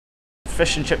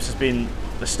Fish and chips has been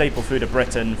the staple food of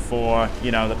Britain for,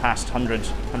 you know, the past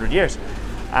 100 years.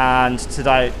 And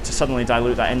to suddenly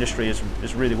dilute that industry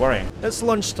is really worrying. It's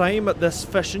lunchtime at this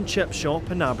fish and chip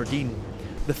shop in Aberdeen.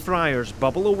 The fryers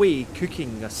bubble away,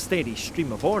 cooking a steady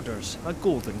stream of orders, a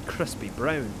golden crispy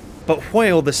brown. But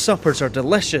while the suppers are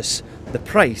delicious, the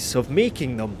price of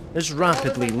making them is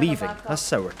rapidly leaving a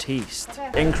sour taste.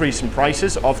 Increase in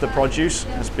prices of the produce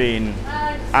has been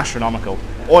astronomical.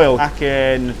 Oil, back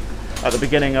at the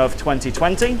beginning of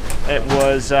 2020, it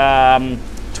was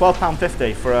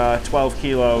 £12.50 for a 12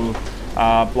 kilo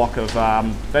block of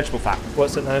vegetable fat.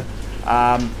 What's it now?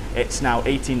 It's now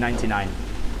 £18.99.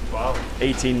 Wow.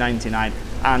 £18.99,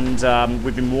 and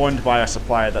we've been warned by our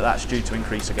supplier that that's due to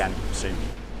increase again soon.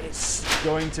 It's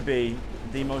going to be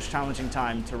the most challenging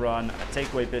time to run a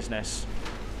takeaway business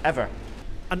ever.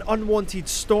 An unwanted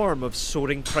storm of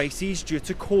soaring prices due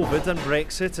to COVID and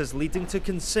Brexit is leading to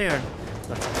concern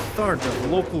that a third of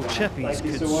local chippies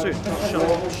could soon shut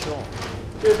up shop.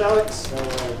 Cheers, Alex.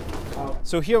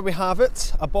 So here we have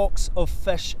it, a box of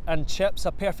fish and chips,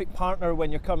 a perfect partner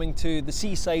when you're coming to the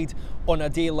seaside on a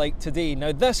day like today.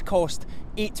 Now this cost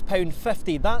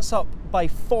 £8.50, that's up by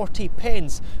 40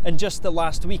 pence in just the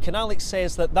last week, and Alex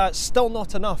says that that's still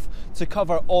not enough to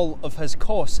cover all of his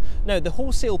costs. Now the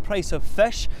wholesale price of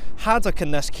fish, haddock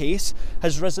in this case,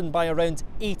 has risen by around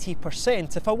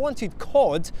 80%. If I wanted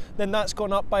cod, then that's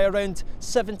gone up by around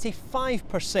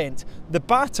 75%. The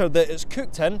batter that it's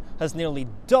cooked in has nearly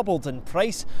doubled in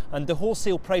price, and the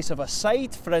wholesale price of a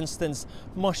side, for instance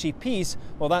mushy peas,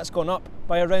 well, that's gone up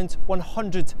by around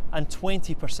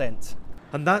 120%.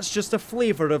 And that's just a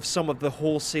flavour of some of the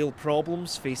wholesale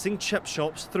problems facing chip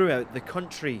shops throughout the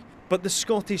country. But the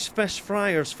Scottish Fish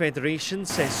Friers Federation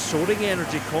says soaring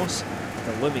energy costs,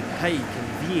 the looming hike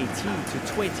in VAT to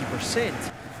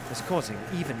 20%, is causing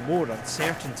even more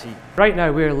uncertainty. Right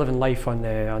now we're living life on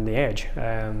the edge,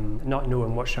 not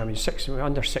knowing what's happening. We're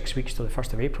under 6 weeks till the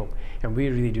 1st of April, and we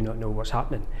really do not know what's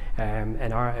happening. And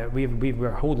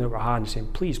we're holding out our hands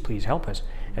saying, please, please help us.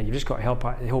 And you've just got to hope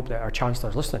that our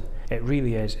Chancellor's listening. It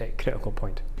really is a critical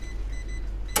point.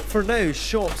 For now,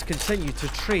 shops continue to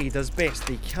trade as best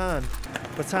they can,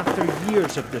 but after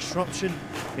years of disruption,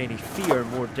 many fear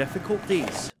more difficult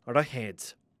days are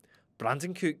ahead.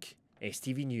 Brandon Cook,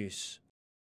 STV News.